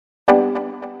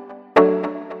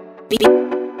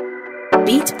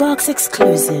Beatbox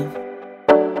exclusive.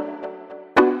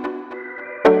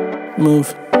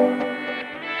 Move.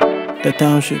 The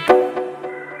Township.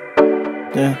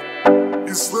 Yeah.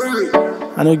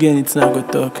 I know again it's not good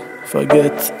talk.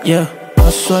 Forget. Yeah.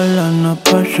 Aswala na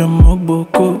pasha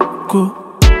mogboko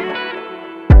ko.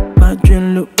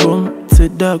 Madrin look boom to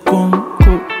da kom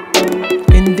ko.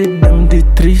 In the damn the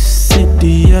 3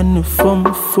 city and the fum.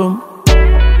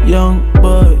 Young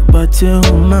boy, but your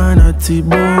man at the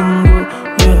bongo.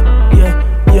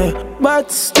 Yeah.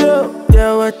 But still,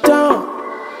 yeah, we're down.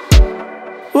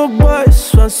 Oh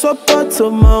boys, one support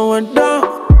to my one down.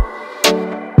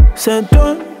 Said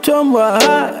don't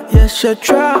high, yes, you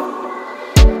try.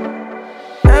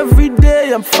 Every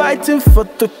day I'm fighting for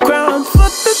the crown,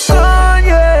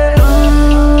 yeah.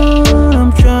 All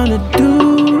I'm trying to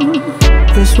do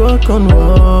is walk on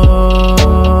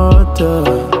water.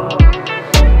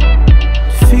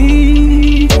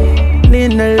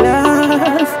 Feeling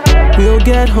alive, we'll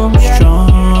get home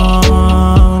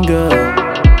stronger.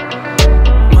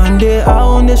 One day out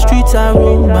on the streets I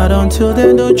roam, but until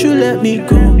then don't you let me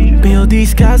go. Build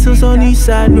these castles on each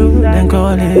side road and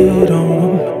call it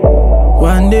home.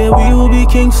 One day we will be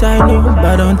kings, I know,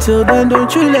 but until then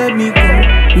don't you let me go.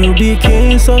 We'll be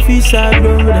kings of each side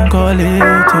road and call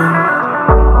it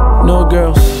home. No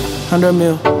girls, 100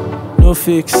 mil, no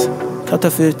fix,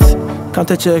 counterfeit,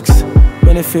 counter checks,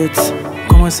 benefits,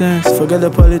 common sense, forget the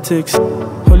politics.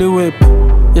 Holy whip,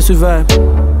 yes we vibe.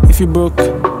 If you broke,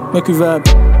 make we vibe.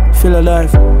 Feel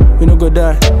alive, we no go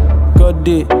die. God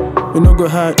day, we no go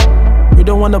hard. We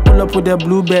don't wanna pull up with their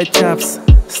bluebird chaps.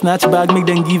 Snatch bag, make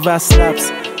them give us slaps.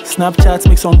 Snapchats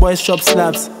make some boys chop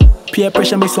slaps. Peer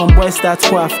pressure make some boys start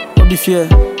quaff. What be fear?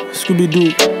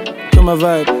 Scooby-Doo, kill my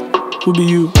vibe. Who be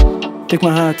you? Take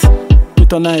my heart,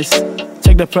 put on ice.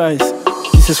 Check the price,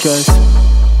 Jesus Christ.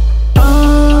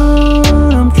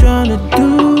 All I'm trying to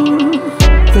do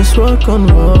is walk on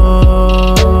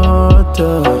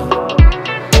water.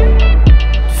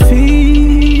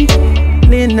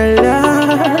 Feeling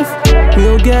alive,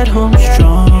 we'll get home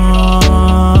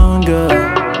stronger.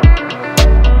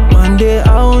 One day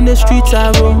out on the streets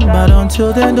I roam, but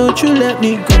until then don't you let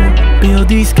me go. Build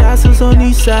these castles on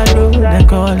each side road and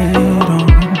call it home.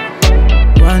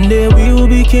 One day we will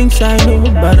be kings, I know,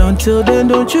 but until then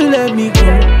don't you let me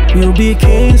go. We'll be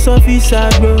kings of each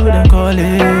side road and call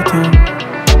it home.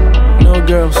 No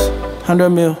girls, 100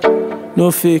 mil,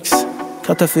 no fix,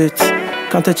 counterfeit,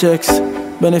 counter checks,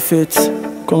 benefits,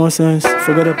 common sense,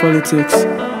 forget the politics.